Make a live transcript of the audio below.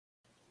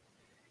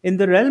In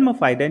the realm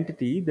of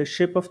identity, the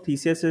ship of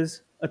Theseus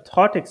is a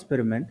thought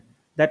experiment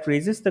that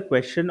raises the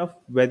question of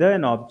whether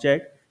an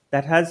object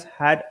that has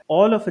had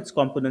all of its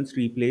components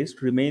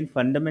replaced remain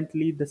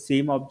fundamentally the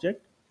same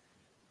object.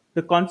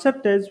 The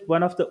concept is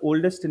one of the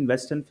oldest in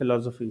Western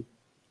philosophy,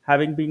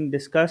 having been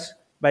discussed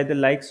by the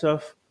likes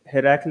of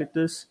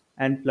Heraclitus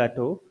and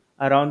Plato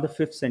around the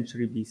 5th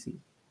century BC.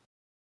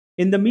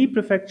 In the Mie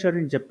Prefecture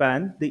in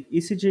Japan, the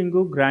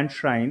Isijingu Grand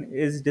Shrine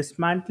is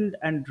dismantled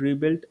and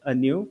rebuilt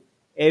anew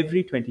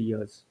every 20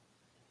 years.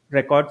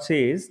 Record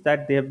says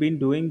that they have been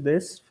doing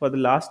this for the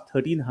last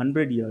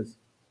 1300 years.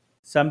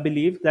 Some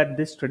believe that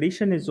this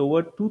tradition is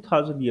over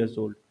 2000 years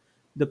old.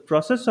 The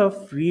process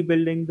of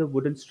rebuilding the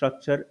wooden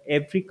structure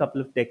every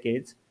couple of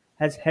decades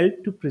has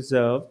helped to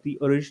preserve the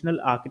original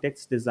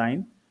architect's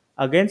design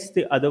against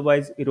the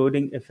otherwise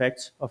eroding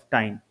effects of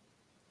time.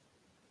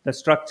 The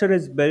structure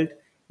is built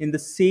in the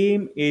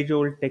same age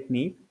old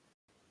technique.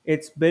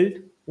 It's built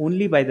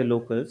only by the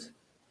locals.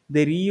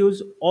 They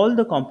reuse all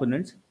the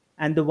components,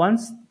 and the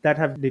ones that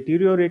have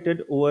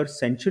deteriorated over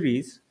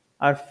centuries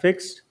are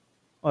fixed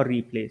or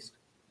replaced.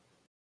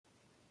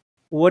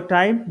 Over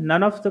time,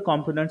 none of the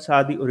components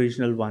are the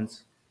original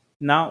ones.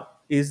 Now,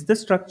 is the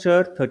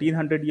structure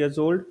 1300 years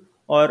old,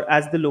 or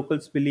as the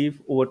locals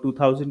believe, over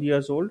 2000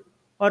 years old,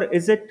 or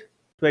is it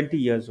 20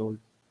 years old?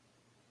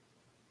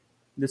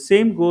 The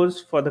same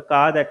goes for the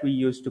car that we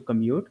use to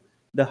commute,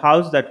 the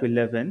house that we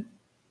live in.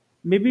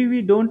 Maybe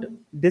we don't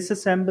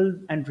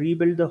disassemble and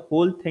rebuild the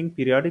whole thing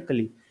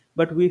periodically,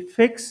 but we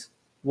fix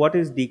what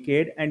is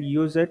decayed and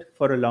use it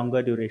for a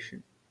longer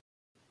duration.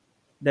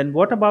 Then,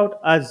 what about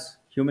us,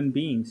 human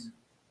beings?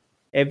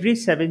 Every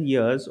 7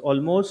 years,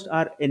 almost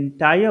our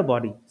entire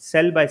body,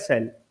 cell by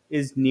cell,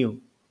 is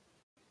new.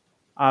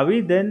 Are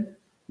we then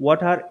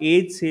what our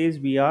age says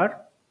we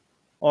are,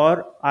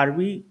 or are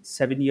we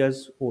 7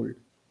 years old?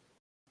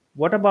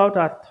 What about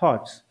our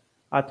thoughts?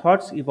 Our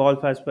thoughts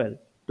evolve as well,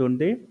 don't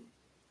they?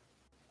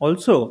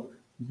 Also,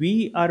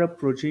 we are a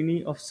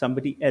progeny of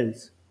somebody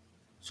else.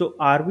 So,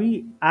 are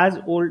we as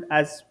old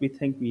as we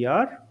think we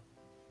are?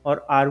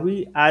 Or are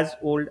we as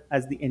old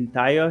as the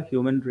entire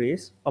human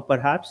race, or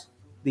perhaps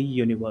the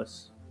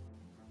universe?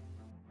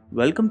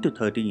 Welcome to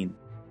 13.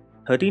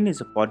 13 is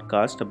a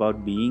podcast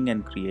about being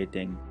and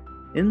creating.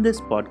 In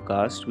this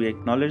podcast, we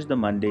acknowledge the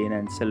mundane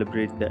and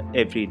celebrate the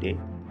everyday.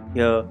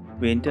 Here,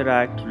 we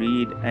interact,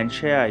 read, and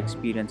share our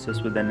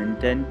experiences with an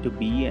intent to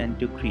be and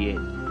to create.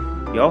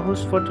 Your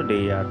hosts for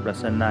today are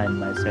Prasanna and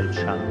myself,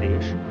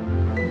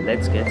 Shandesh.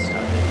 Let's get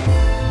started.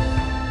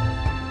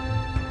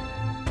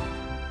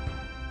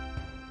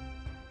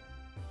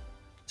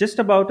 Just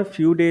about a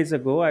few days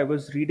ago, I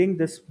was reading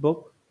this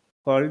book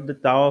called The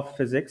Tao of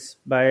Physics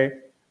by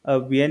a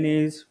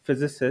Viennese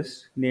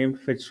physicist named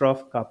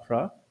Fitzroy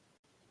Capra.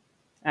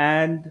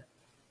 And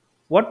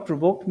what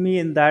provoked me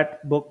in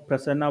that book,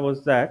 Prasanna,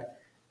 was that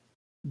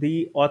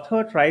the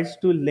author tries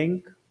to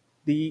link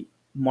the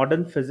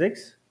modern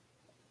physics,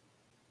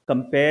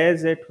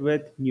 compares it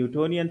with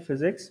Newtonian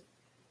physics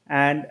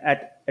and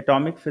at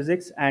atomic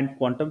physics and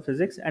quantum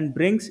physics, and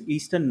brings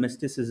Eastern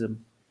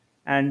mysticism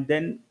and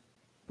then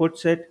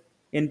puts it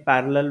in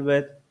parallel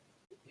with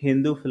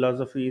Hindu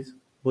philosophies,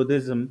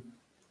 Buddhism,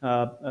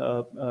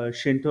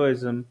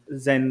 Shintoism,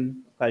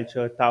 Zen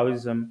culture,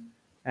 Taoism,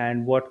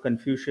 and what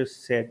Confucius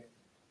said.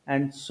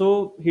 And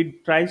so he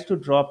tries to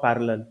draw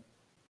parallel.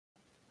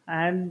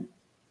 And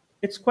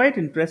it's quite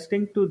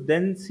interesting to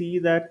then see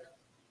that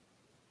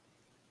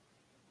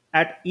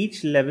at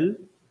each level,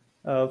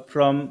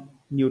 from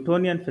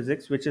Newtonian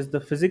physics, which is the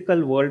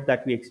physical world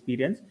that we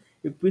experience,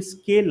 if we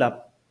scale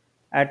up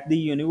at the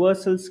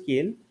universal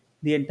scale,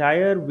 the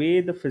entire way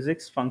the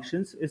physics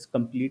functions is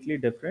completely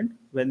different.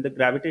 When the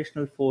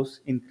gravitational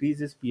force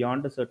increases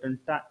beyond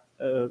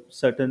a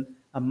certain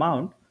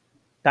amount,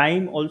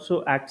 time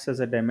also acts as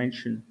a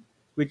dimension,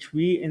 which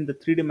we in the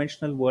three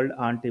dimensional world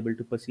aren't able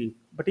to perceive.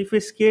 But if we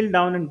scale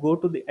down and go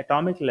to the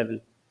atomic level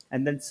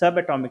and then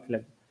subatomic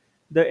level,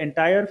 the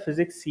entire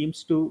physics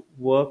seems to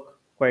work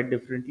quite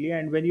differently.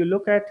 And when you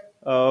look at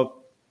uh,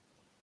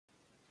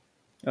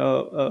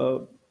 uh,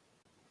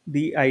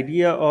 the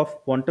idea of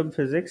quantum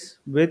physics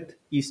with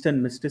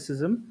Eastern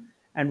mysticism,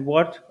 and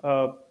what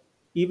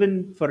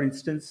even, for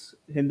instance,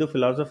 Hindu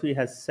philosophy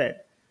has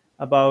said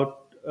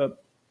about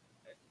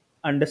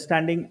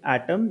understanding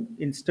atom,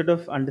 instead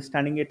of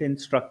understanding it in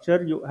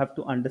structure, you have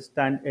to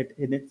understand it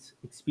in its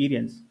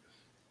experience.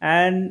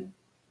 And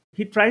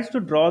he tries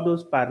to draw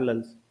those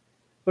parallels.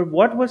 But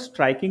what was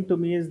striking to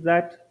me is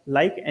that,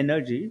 like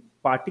energy,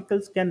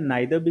 particles can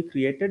neither be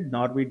created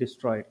nor be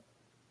destroyed.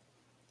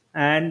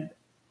 And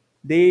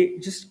they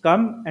just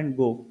come and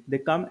go. They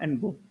come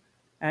and go.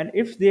 And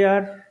if they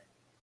are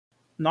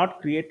not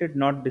created,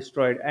 not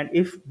destroyed, and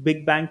if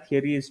Big Bang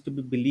theory is to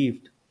be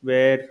believed,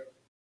 where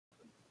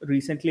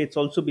recently it's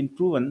also been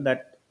proven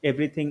that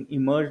everything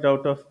emerged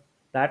out of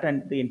that,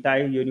 and the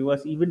entire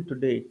universe even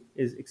today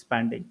is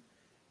expanding.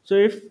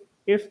 So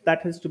if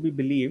that is to be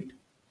believed,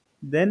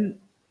 then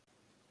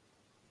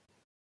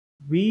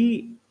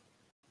we,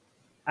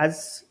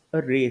 as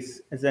a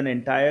race, as an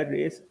entire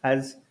race,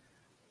 as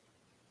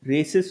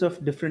races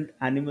of different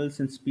animals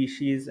and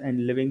species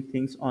and living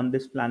things on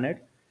this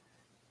planet,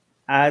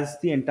 as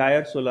the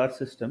entire solar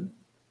system,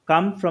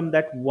 come from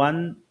that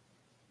one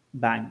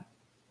bang.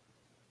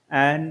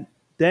 And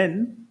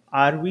then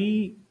are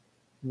we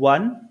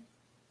one,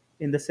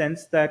 in the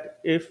sense that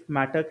if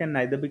matter can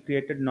neither be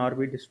created nor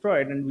be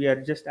destroyed, and we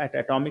are just at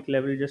atomic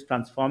level, just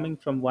transforming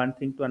from one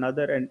thing to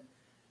another, and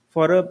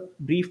for a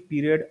brief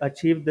period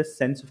achieve this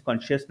sense of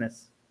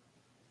consciousness,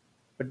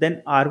 but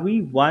then are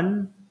we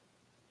one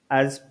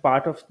as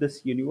part of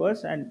this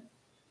universe, and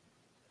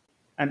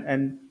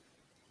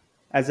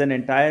as an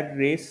entire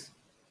race,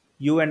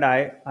 you and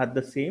I are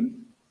the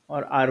same,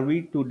 or are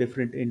we two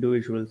different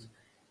individuals?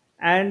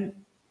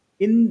 And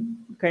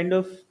in kind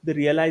of the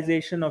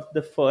realization of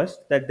the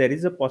first, that there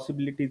is a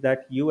possibility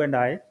that you and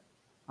I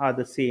are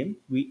the same,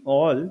 we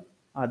all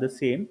are the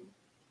same,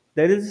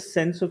 there is a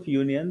sense of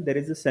union, there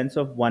is a sense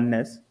of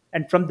oneness.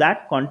 And from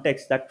that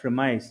context, that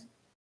premise,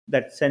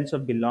 that sense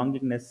of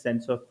belongingness,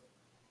 sense of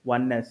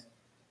oneness,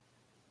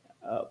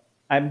 uh,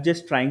 I'm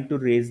just trying to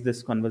raise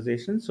this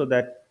conversation so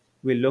that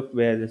we look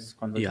where this Yeah.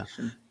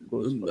 conversation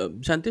goes further.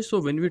 Shantesh,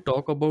 so when we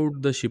talk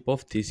about the ship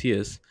of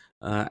Theseus,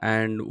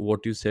 and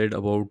what you said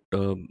about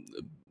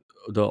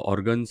the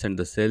organs and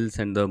the cells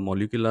and the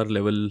molecular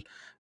level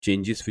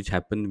changes which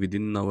happen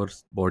within our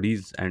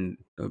bodies, and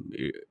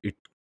it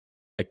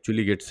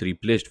actually gets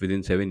replaced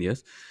within 7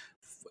 years.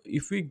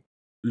 If we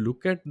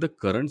look at the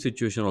current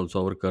situation,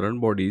 also, our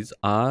current bodies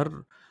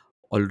are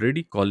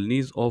already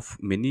colonies of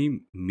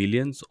many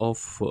millions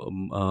of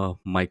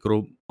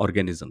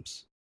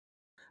microorganisms.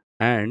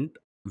 And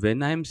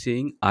when I'm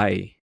saying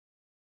I,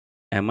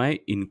 am I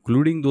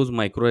including those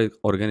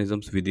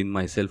microorganisms within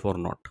myself or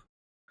not?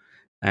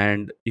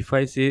 And if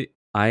I say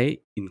I,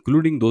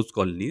 including those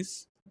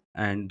colonies,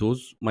 and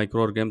those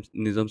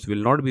microorganisms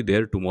will not be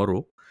there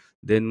tomorrow,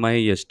 then my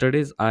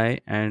yesterday's I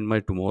and my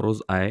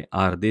tomorrow's I,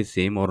 are they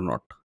same or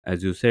not?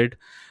 As you said,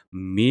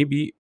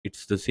 maybe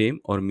it's the same,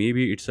 or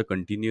maybe it's a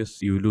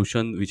continuous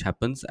evolution which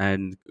happens,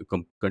 and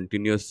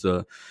continuous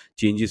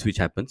changes which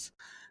happens.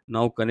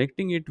 Now,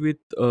 connecting it with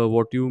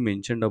what you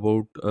mentioned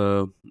about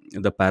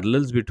the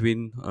parallels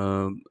between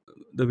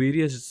the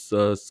various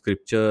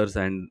scriptures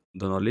and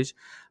the knowledge,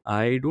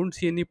 I don't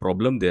see any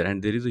problem there,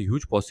 and there is a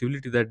huge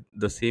possibility that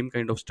the same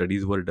kind of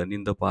studies were done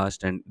in the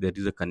past, and there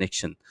is a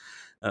connection.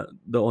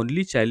 The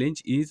only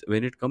challenge is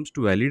when it comes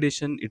to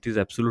validation, it is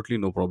absolutely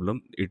no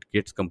problem. It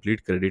gets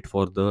complete credit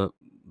for the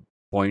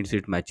points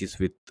it matches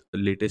with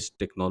latest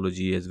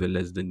technology as well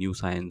as the new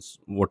science,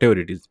 whatever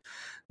it is.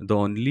 The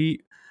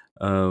only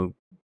uh,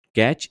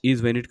 catch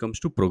is when it comes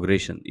to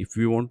progression. If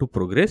we want to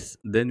progress,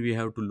 then we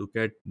have to look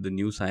at the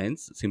new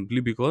science, simply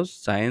because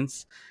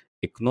science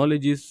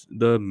acknowledges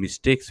the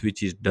mistakes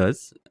which it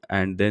does,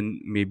 and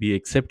then maybe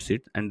accepts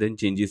it and then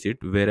changes it.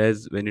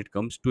 Whereas when it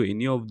comes to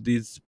any of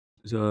these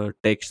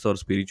texts or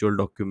spiritual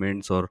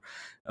documents or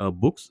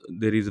books,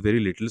 there is very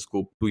little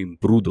scope to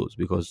improve those,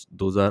 because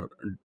those are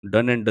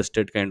done and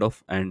dusted kind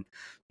of, and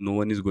no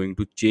one is going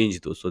to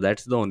change those. So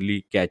that's the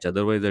only catch.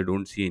 Otherwise, I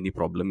don't see any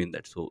problem in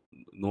that. So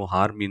no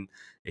harm in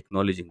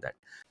acknowledging that.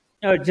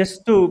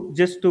 Just to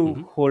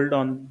Hmm. hold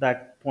on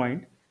that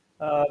point,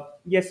 uh,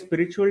 yes,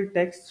 spiritual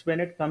texts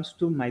when it comes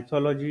to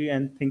mythology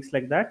and things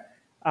like that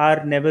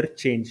are never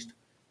changed.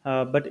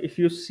 But if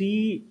you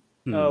see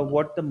Hmm.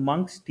 what the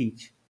monks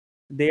teach,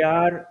 they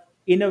are,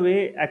 in a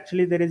way,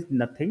 actually there is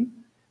nothing,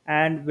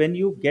 and when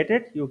you get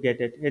it, you get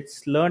it.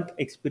 It's learnt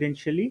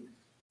experientially.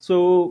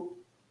 So,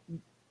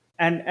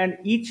 and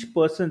each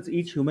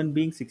human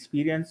being's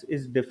experience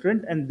is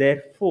different, and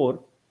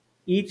therefore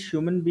each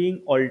human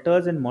being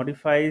alters and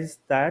modifies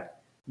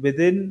that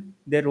within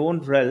their own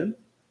realm,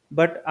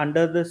 but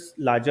under this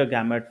larger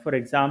gamut. For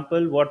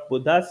example, what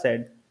Buddha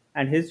said,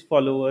 and his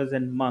followers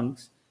and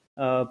monks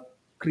uh,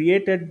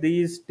 created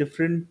these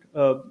different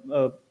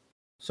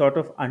sort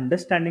of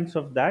understandings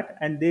of that,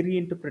 and they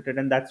reinterpreted,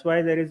 and that's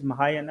why there is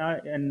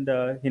Mahayana and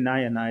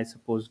Hinayana, I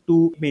suppose,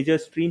 two major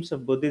streams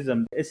of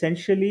Buddhism.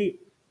 Essentially,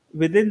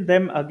 within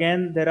them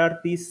again there are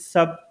these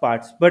sub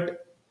parts,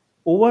 but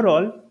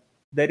overall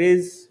there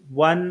is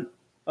one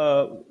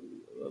uh,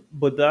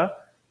 Buddha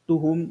to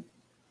whom,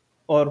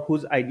 or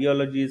whose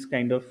ideology is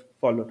kind of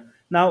followed.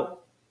 Now,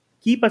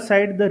 keep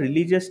aside the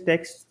religious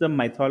texts, the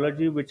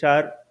mythology, which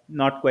are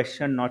not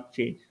questioned, not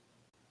changed,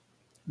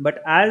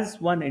 but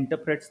as one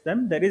interprets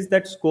them, there is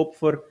that scope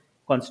for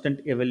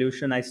constant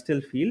evolution, I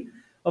still feel.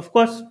 Of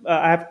course,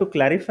 I have to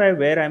clarify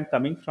where I'm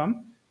coming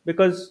from,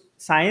 because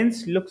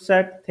science looks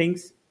at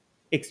things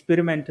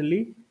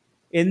experimentally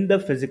in the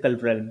physical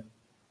realm,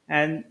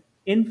 and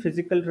in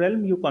physical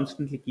realm you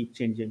constantly keep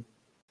changing.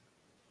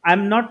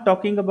 I'm not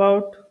talking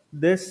about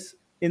this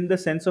in the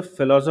sense of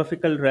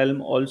philosophical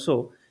realm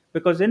also,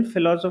 because in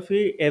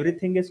philosophy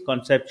everything is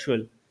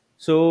conceptual.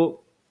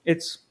 So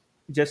it's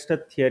just a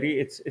theory,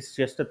 it's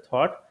just a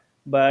thought,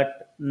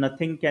 but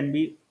nothing can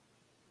be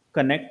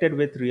connected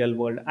with real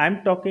world.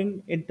 I'm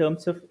talking in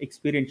terms of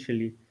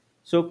experientially.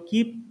 So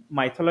keep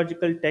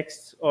mythological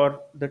texts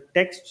or the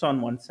texts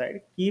on one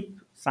side, keep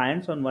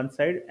science on one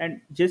side,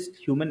 and just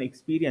human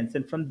experience.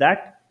 And from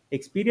that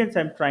experience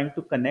I'm trying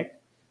to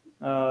connect.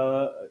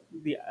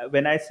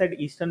 When I said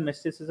Eastern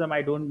mysticism,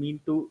 I don't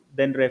mean to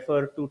then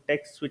refer to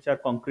texts which are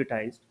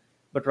concretized,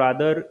 but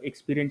rather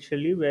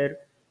experientially, where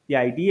the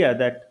idea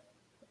that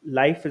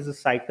life is a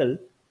cycle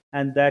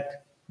and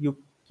that you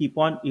keep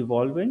on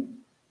evolving,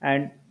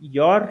 and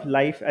your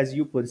life as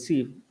you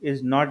perceive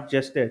is not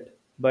just it,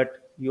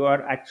 but you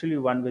are actually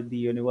one with the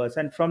universe.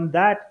 And from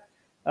that,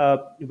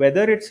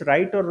 whether it's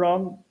right or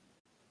wrong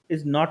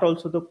is not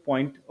also the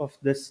point of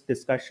this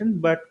discussion,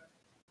 but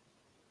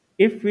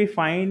if we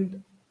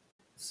find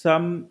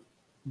some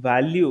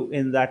value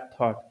in that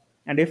thought,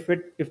 and if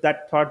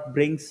that thought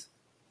brings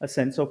a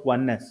sense of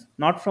oneness,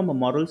 not from a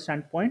moral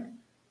standpoint,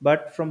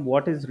 but from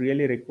what is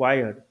really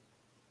required,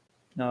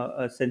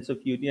 a sense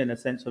of union, a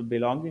sense of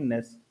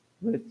belongingness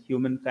with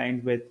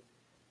humankind, with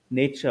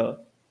nature,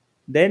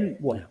 then Yeah.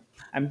 what?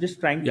 I'm just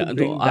trying to Yeah, so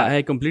bring I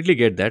that. completely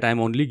get that. I'm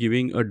only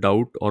giving a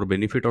doubt or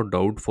benefit of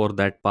doubt for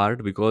that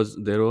part because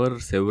there were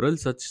several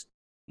such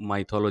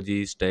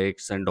mythologies,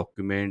 texts, and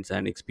documents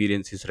and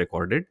experiences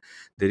recorded.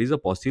 There is a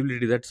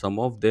possibility that some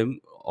of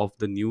them, of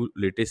the new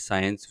latest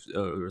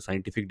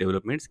scientific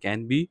developments,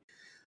 can be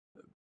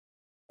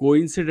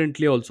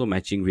coincidentally also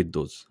matching with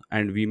those,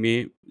 and we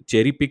may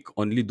cherry pick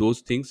only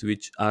those things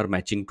which are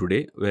matching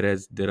today,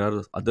 whereas there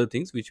are other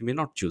things which may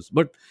not choose.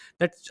 But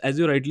that's, as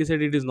you rightly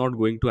said, it is not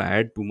going to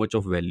add too much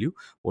of value.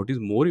 What is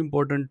more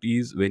important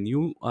is when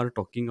you are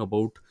talking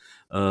about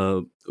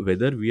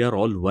whether we are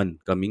all one,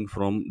 coming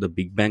from the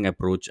big bang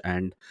approach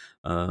and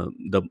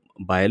the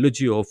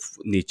biology of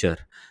nature.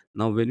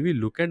 Now when we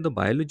look at the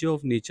biology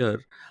of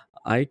nature,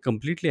 I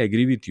completely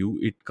agree with you.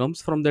 It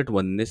comes from that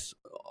oneness,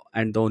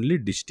 and the only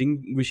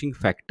distinguishing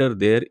factor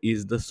there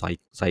is the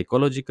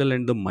psychological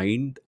and the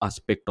mind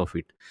aspect of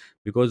it.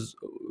 Because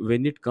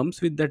when it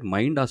comes with that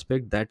mind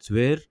aspect, that's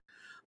where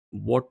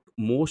what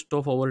most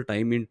of our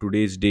time in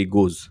today's day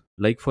goes.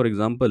 Like for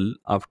example,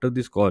 after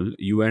this call,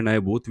 you and I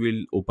both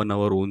will open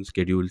our own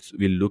schedules,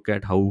 we'll look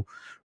at how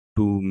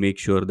to make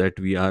sure that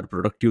we are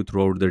productive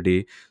throughout the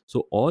day.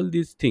 So all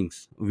these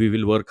things, we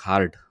will work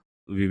hard,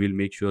 we will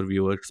make sure we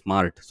work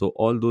smart. So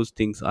all those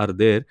things are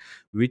there,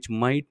 which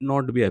might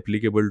not be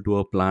applicable to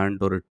a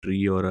plant or a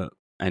tree or a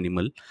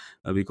animal,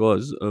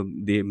 because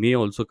they may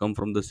also come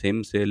from the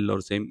same cell or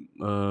same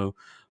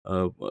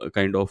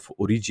kind of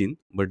origin,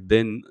 but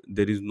then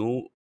there is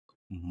no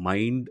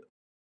mind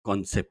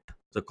concept,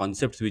 the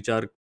concepts which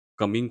are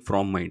coming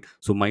from mind.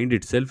 So mind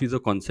itself is a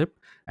concept,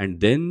 and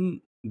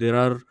then there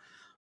are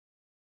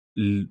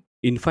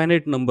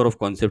infinite number of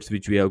concepts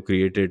which we have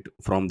created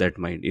from that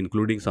mind,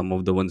 including some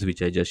of the ones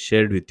which I just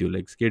shared with you,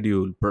 like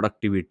schedule,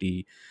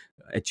 productivity,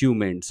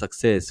 achievement,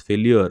 success,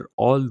 failure,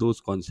 all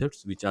those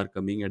concepts which are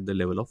coming at the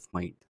level of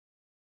mind.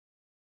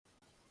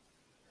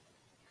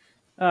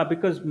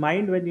 Because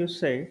mind, when you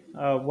say,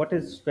 what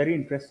is very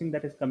interesting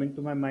that is coming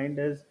to my mind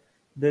is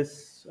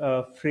this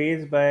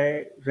phrase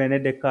by Rene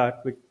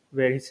Descartes,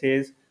 where he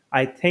says,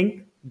 I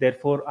think,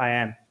 therefore I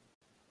am.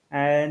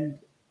 And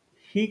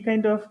he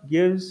kind of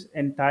gives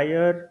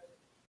entire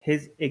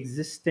his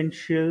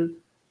existential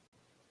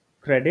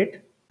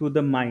credit to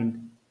the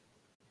mind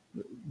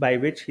by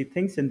which he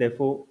thinks and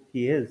therefore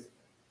he is.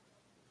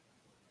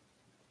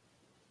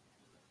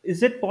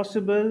 Is it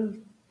possible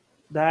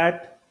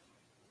that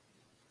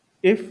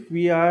if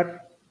we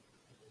are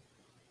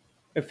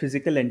a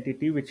physical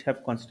entity which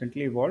have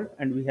constantly evolved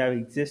and we have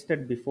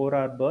existed before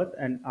our birth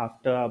and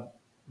after our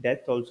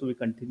death also we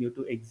continue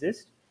to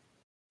exist,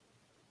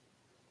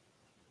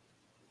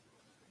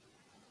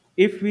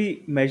 if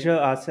we measure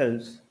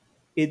ourselves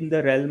in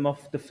the realm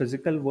of the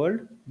physical world,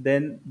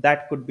 then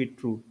that could be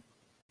true.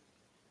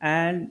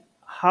 And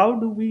how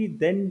do we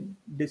then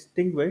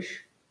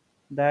distinguish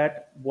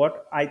that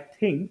what I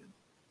think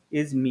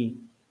is me?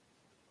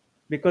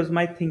 Because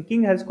my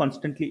thinking has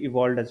constantly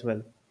evolved as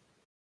well.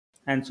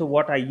 And so,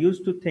 what I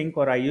used to think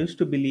or I used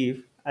to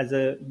believe as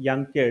a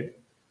young kid,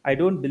 I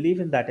don't believe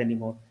in that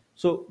anymore.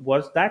 So,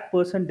 was that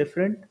person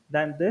different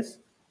than this?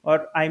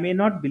 Or I may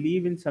not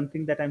believe in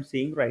something that I'm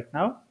saying right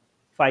now,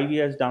 5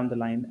 years down the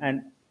line.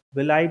 And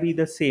will I be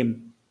the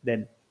same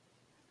then?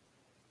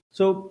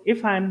 So,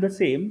 if I'm the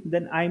same,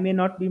 then I may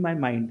not be my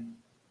mind,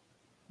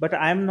 but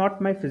I am not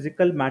my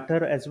physical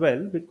matter as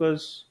well,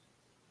 because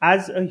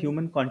as a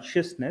human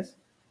consciousness,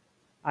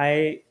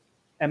 I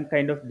am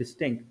kind of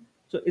distinct.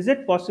 So, is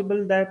it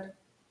possible that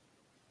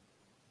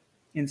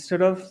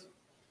instead of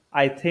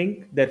I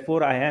think,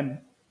 therefore I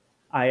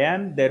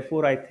am,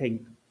 therefore I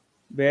think,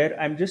 where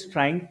I'm just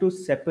trying to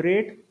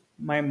separate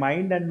my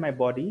mind and my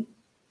body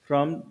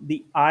from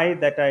the I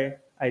that I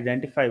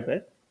identify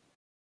with,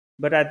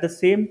 but at the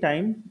same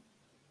time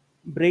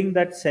bring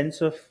that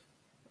sense of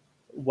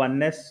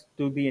oneness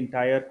to the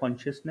entire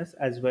consciousness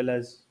as well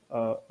as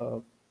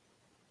the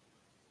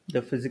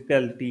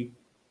physicality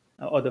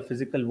or the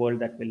physical world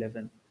that we live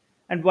in.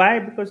 And why?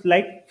 Because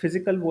like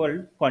physical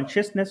world,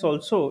 consciousness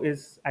also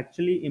is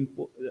actually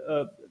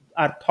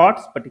our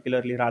thoughts,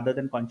 particularly rather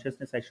than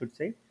consciousness, I should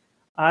say,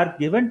 are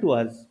given to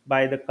us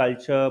by the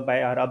culture,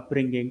 by our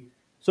upbringing.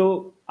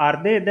 So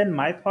are they then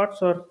my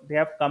thoughts or they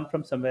have come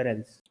from somewhere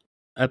else?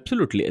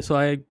 Absolutely. So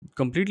I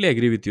completely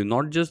agree with you.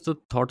 Not just the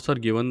thoughts are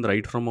given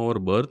right from our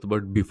birth,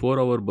 but before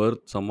our birth,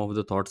 some of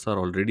the thoughts are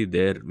already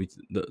there.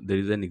 There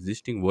is an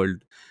existing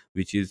world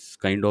which is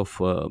kind of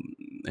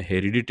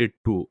heredited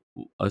to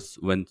us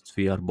once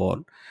we are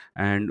born,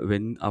 and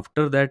when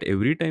after that,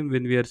 every time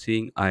when we are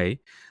saying I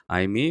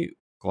may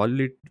call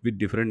it with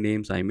different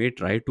names. I may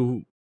try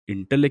to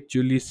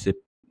intellectually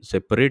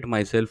separate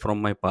myself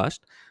from my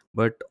past,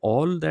 but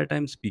all that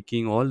I'm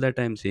speaking, all that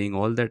I'm saying,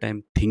 all that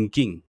I'm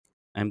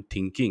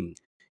thinking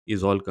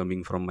is all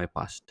coming from my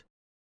past.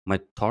 My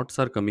thoughts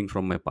are coming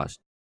from my past.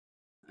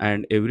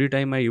 And every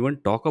time I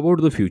even talk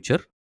about the future,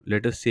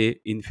 let us say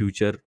in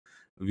future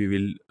we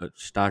will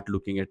start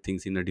looking at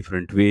things in a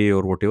different way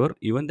or whatever,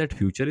 even that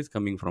future is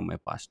coming from my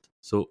past.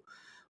 So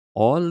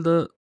all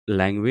the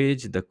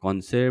language, the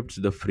concepts,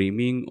 the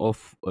framing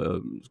of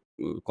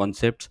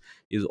concepts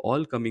is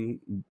all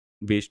coming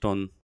based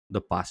on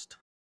the past.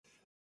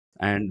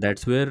 And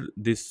that's where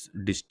this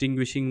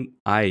distinguishing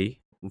I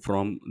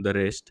from the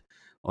rest,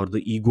 or the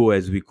ego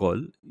as we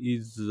call,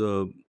 is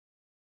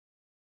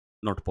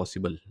not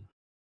possible.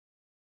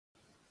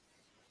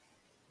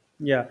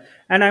 Yeah,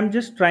 and I'm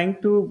just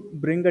trying to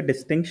bring a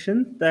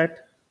distinction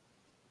that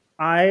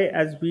I,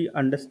 as we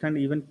understand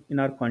even in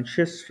our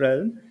conscious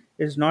realm,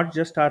 is not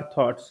just our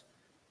thoughts.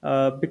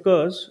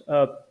 Because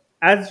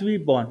as we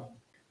born,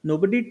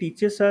 nobody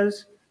teaches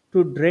us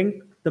to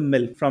drink the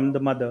milk from the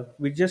mother.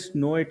 We just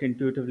know it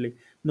intuitively.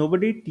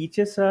 Nobody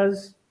teaches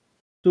us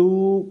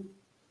to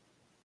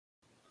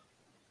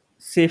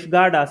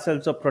safeguard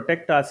ourselves or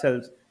protect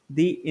ourselves.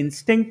 The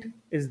instinct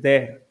is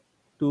there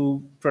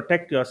to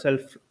protect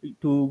yourself,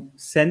 to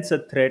sense a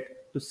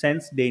threat, to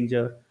sense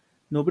danger.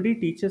 Nobody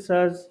teaches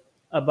us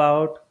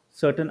about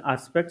certain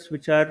aspects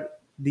which are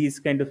these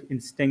kind of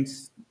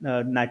instincts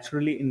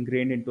naturally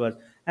ingrained into us,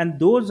 and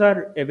those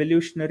are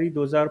evolutionary,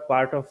 those are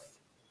part of,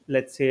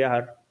 let's say,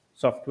 our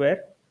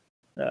software.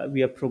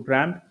 We are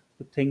programmed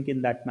to think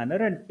in that manner,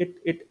 and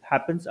it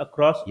happens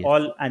across Yes.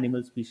 all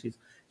animal species.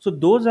 So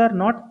those are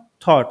not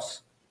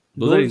thoughts,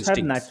 Those are those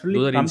have instincts. naturally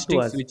Those are come to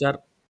instincts us. which are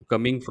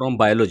coming from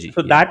biology.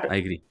 So Yeah, I that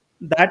agree.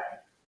 that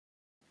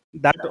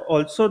that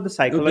also, the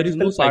No, there is psychological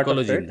no part of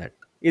psychology in it that.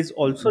 is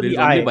also There the is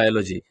only I.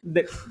 biology.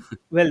 the,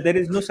 well, there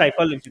is no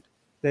psychology,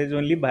 there is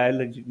only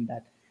biology in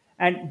that.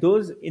 And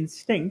those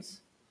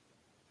instincts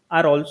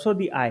are also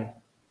the I.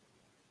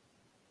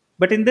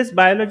 But in this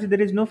biology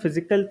there is no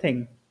physical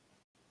thing,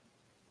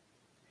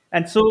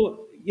 and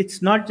so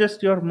it's not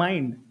just your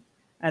mind,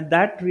 and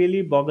that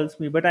really boggles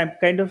me. But I'm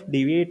kind of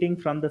deviating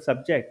from the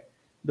subject.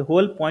 The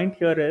whole point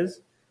here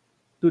is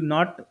to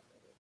not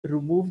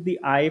remove the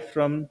I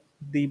from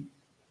the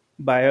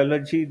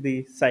biology,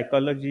 the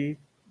psychology,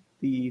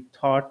 the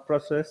thought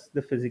process,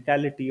 the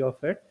physicality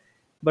of it,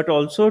 but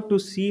also to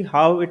see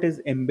how it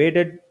is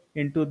embedded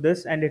into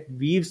this and it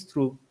weaves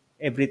through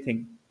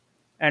everything.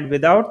 And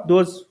without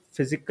those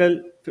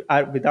physical,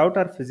 without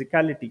our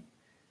physicality,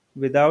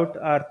 without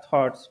our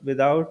thoughts,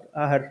 without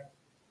our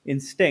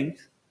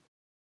instincts,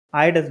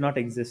 I does not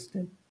exist.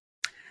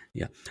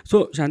 Yeah.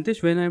 So,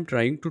 Shantesh, when I'm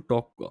trying to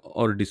talk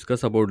or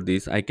discuss about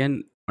this, I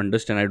can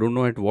understand. I don't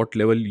know at what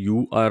level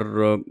you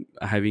are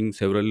having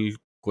several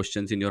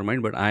questions in your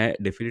mind, but I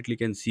definitely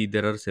can see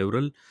there are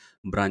several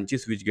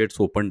branches which gets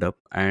opened up,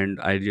 and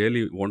I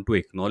really want to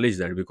acknowledge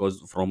that,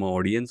 because from an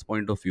audience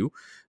point of view,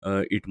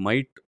 it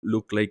might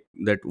look like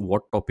that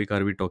what topic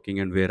are we talking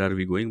and where are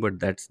we going, but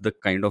that's the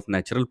kind of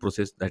natural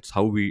process. That's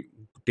how we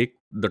take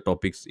the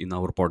topics in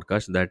our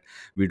podcast. That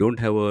we don't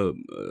have a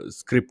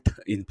script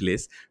in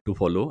place to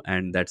follow,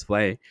 and that's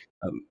why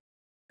um,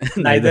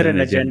 neither Neither an an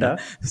agenda. agenda.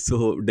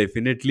 So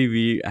definitely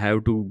we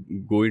have to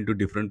go into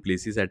different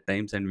places at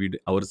times, and we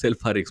ourselves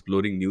are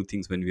exploring new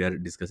things when we are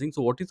discussing.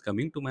 So what is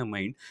coming to my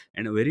mind,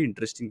 and a very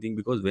interesting thing,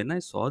 because when I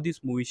saw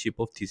this movie Ship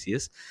of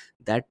Theseus,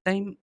 that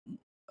time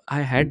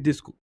I had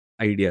this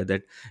idea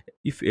that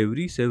if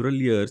every several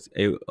years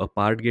a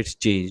part gets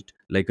changed,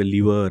 like a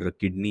liver, a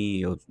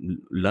kidney, or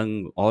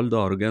lung, all the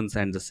organs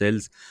and the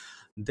cells,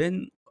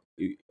 then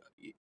i-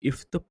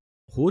 if the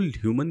whole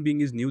human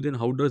being is new, then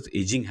how does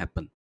aging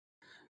happen?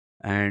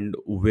 And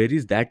where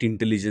is that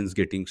intelligence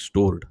getting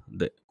stored,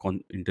 the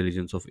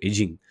intelligence of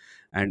aging?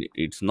 And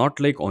it's not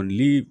like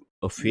only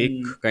a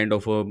fake Mm. kind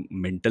of a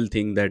mental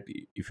thing, that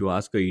if you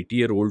ask a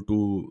 80-year-old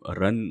to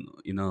run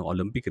in an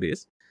Olympic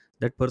race,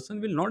 that person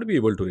will not be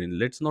able to run.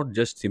 Let's not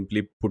just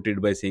simply put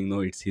it by saying,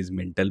 no, it's his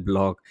mental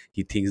block,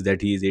 he thinks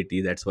that he is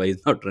 80, that's why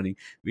he's not running.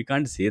 We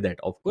can't say that.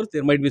 Of course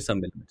there might be some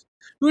elements,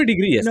 to a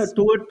degree, No, yes.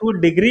 to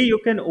a degree you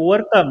can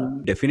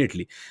overcome.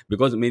 Definitely,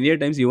 because many a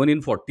times, even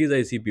in 40s,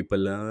 I see people,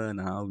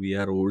 now we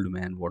are old,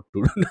 man, what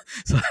to do?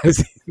 So I've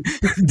seen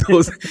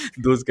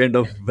those kind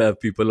of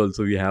people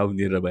also we have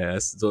nearby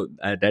us. So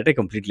that I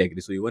completely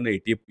agree. So even an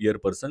 80-year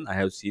person, I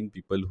have seen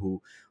people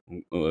who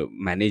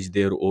manage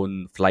their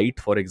own flight,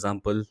 for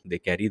example. They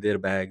carry their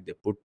bag, they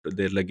put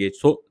their luggage,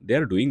 so they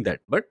are doing that.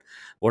 But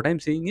what I'm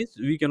saying is,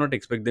 we cannot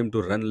expect them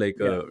to run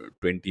like Yeah. a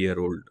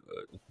 20-year-old.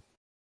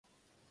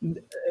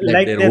 like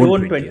like their their own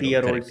own 20-year 20 old.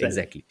 year old Correct, self.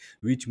 exactly.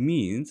 Which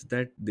means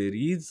that there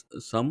is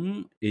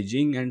some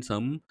aging and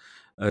some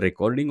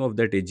recording of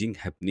that aging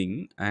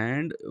happening,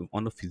 and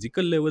on a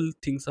physical level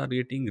things are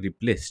getting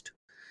replaced.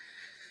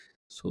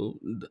 So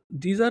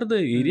these are the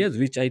Hmm. areas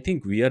which I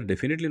think we are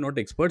definitely not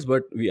experts,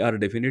 but we are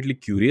definitely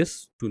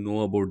curious to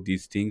know about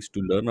these things, to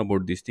learn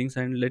about these things,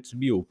 and let's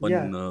be Yeah,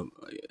 open,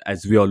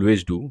 as we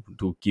always do,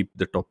 to keep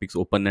the topics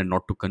open and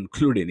not to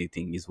conclude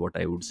anything, is what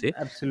I would say.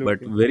 But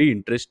absolutely. very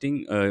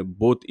interesting,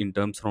 both in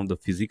terms from the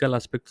physical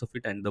aspects of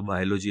it and the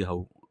biology,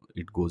 how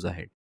it goes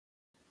ahead.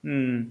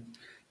 Hmm.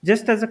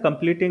 Just as a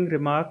completing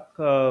remark,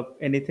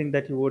 anything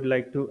that you would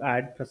like to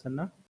add,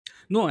 Prasanna?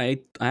 No, I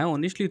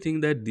honestly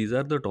think that these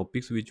are the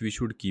topics which we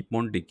should keep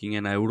on taking,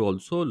 and I would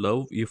also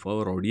love if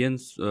our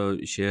audience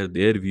share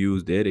their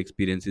views, their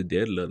experiences,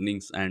 their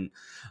learnings, and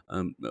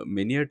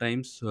many a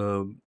times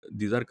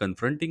these are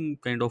confronting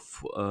kind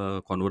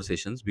of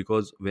conversations,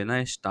 because when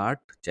I start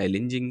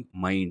challenging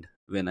mind,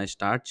 when I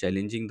start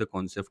challenging the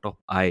concept of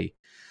I,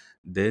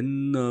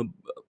 then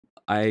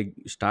I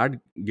start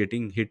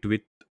getting hit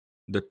with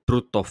the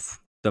truth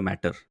of the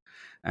matter.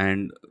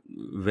 And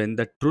when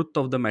the truth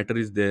of the matter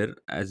is there,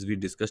 as we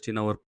discussed in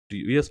our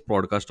previous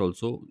podcast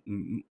also,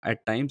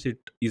 at times it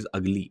is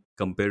ugly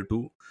compared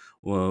to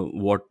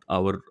what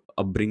our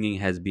upbringing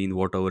has been,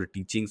 what our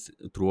teachings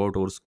throughout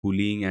our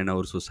schooling and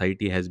our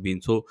society has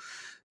been. So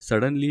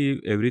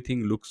suddenly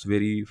everything looks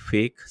very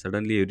fake,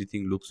 suddenly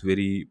everything looks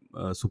very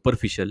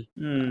superficial.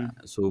 Hmm.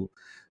 So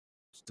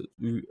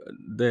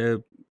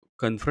the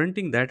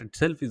confronting that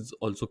itself is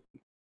also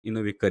in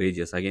a way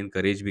courageous. Again,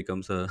 courage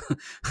becomes a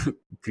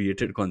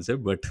created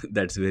concept, but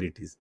that's where it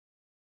is.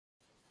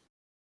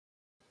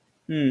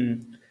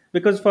 Hmm.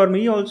 Because for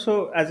me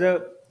also, as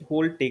a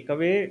whole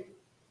takeaway,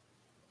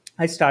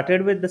 I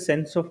started with the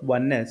sense of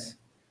oneness.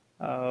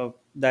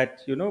 That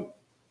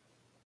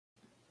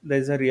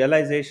there's a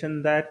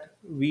realization that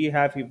we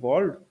have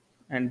evolved,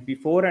 and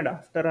before and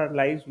after our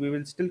lives, we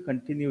will still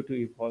continue to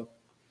evolve,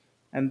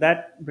 and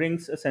that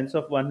brings a sense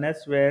of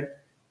oneness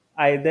where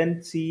I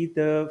then see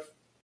the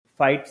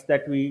fights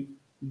that we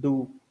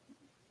do,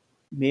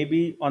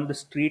 maybe on the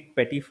street,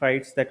 petty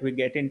fights that we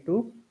get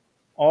into,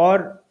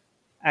 or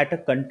at a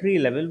country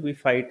level we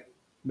fight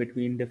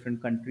between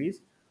different countries,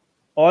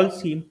 all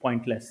seem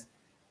pointless.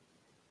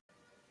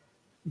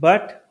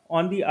 But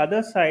on the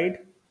other side,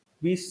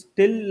 we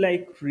still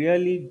like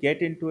really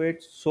get into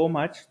it so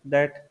much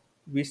that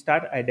we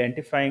start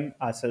identifying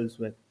ourselves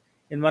with.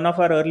 In one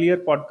of our earlier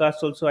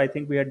podcasts also, I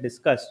think we had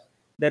discussed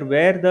that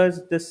where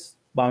does this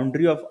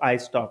boundary of I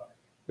stop?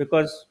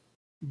 Because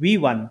we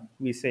won,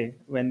 we say,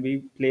 when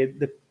we play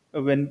the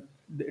when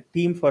the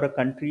team for a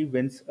country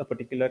wins a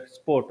particular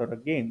sport or a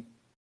game,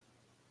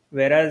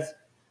 whereas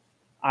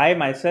I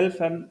myself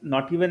am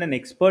not even an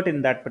expert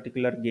in that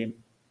particular game,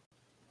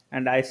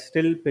 and I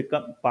still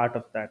become part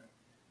of that.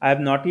 I have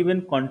not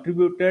even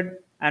contributed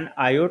an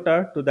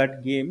iota to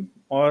that game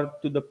or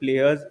to the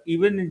players,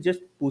 even in just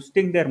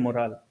boosting their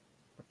morale.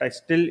 But I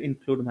still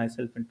include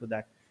myself into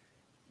that.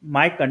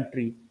 My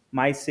country,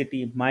 my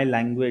city, my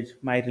language,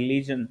 my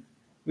religion,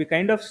 we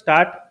kind of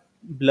start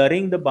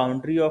blurring the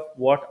boundary of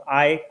what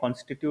I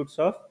constitutes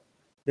of.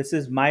 This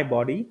is my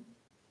body,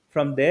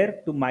 from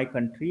there to my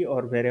country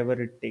or wherever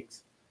it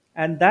takes.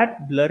 And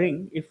that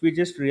blurring, if we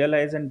just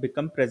realize and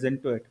become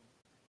present to it,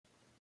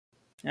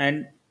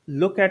 and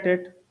look at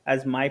it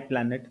as my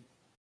planet,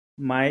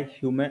 my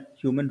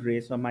human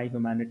race or my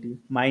humanity,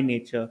 my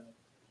nature,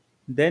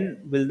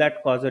 then will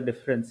that cause a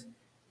difference?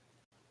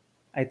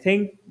 I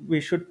think we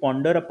should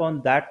ponder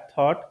upon that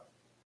thought,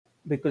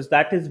 because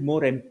that is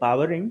more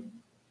empowering.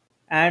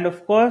 And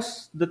of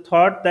course, the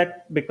thought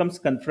that becomes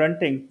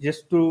confronting,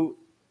 just to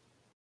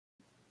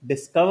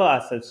discover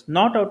ourselves,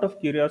 not out of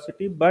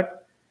curiosity,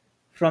 but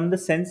from the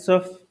sense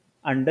of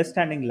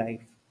understanding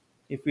life.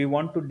 If we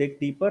want to dig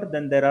deeper,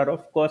 then there are,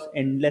 of course,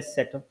 endless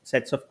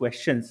sets of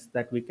questions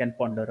that we can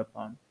ponder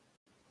upon.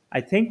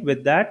 I think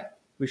with that,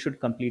 we should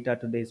complete our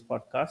today's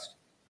podcast.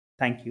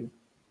 Thank you.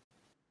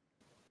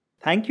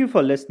 Thank you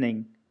for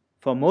listening.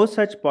 For more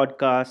such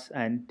podcasts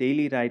and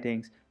daily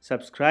writings,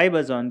 subscribe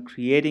us on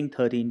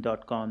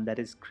creating13.com, that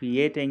is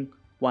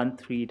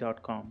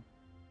creating13.com.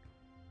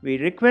 We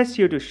request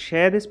you to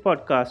share this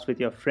podcast with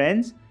your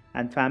friends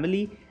and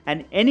family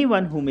and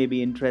anyone who may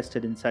be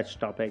interested in such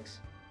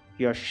topics.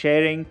 Your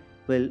sharing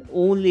will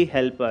only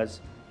help us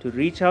to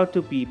reach out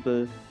to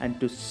people and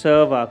to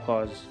serve our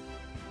cause.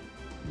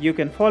 You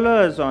can follow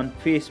us on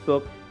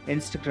Facebook,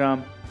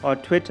 Instagram, or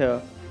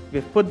Twitter.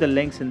 We've put the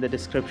links in the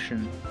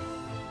description.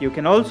 You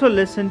can also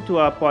listen to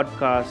our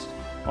podcast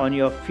on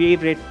your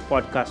favorite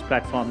podcast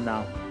platform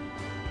now.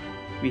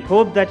 We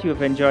hope that you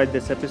have enjoyed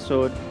this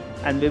episode,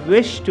 and we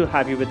wish to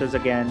have you with us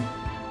again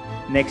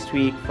next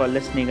week for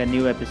listening a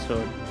new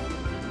episode.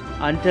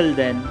 Until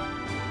then,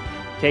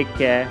 take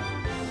care